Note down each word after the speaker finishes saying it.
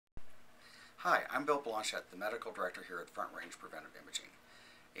Hi, I'm Bill Blanchet, the Medical Director here at Front Range Preventive Imaging.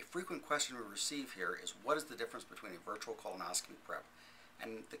 A frequent question we receive here is what is the difference between a virtual colonoscopy prep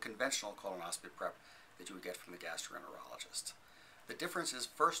and the conventional colonoscopy prep that you would get from the gastroenterologist. The difference is,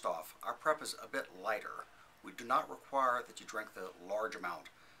 first off, our prep is a bit lighter. We do not require that you drink the large amount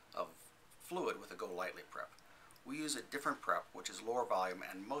of fluid with a Go Lightly prep. We use a different prep which is lower volume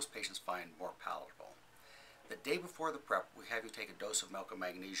and most patients find more palatable. The day before the prep, we have you take a dose of milk of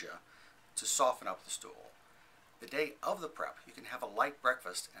magnesia to soften up the stool. The day of the prep, you can have a light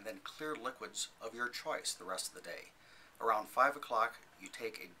breakfast and then clear liquids of your choice the rest of the day. Around 5 o'clock, you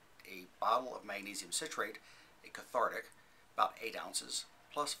take a bottle of magnesium citrate, a cathartic, about 8 ounces,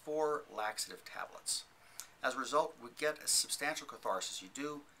 plus 4 laxative tablets. As a result, we get a substantial catharsis. You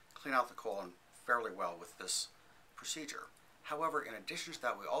do clean out the colon fairly well with this procedure. However, in addition to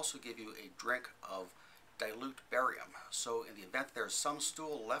that, we also give you a drink of dilute barium. So in the event there's some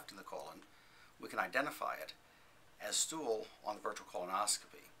stool left in the colon, we can identify it as stool on the virtual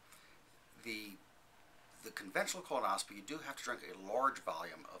colonoscopy. The conventional colonoscopy, you do have to drink a large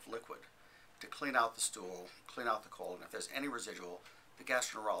volume of liquid to clean out the stool, clean out the colon. If there's any residual, the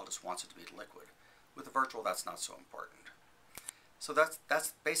gastroenterologist wants it to be liquid. With the virtual, that's not so important. So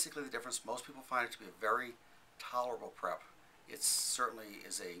that's basically the difference. Most people find it to be a very tolerable prep. It certainly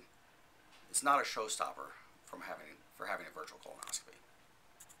is it's not a showstopper for having a virtual colonoscopy.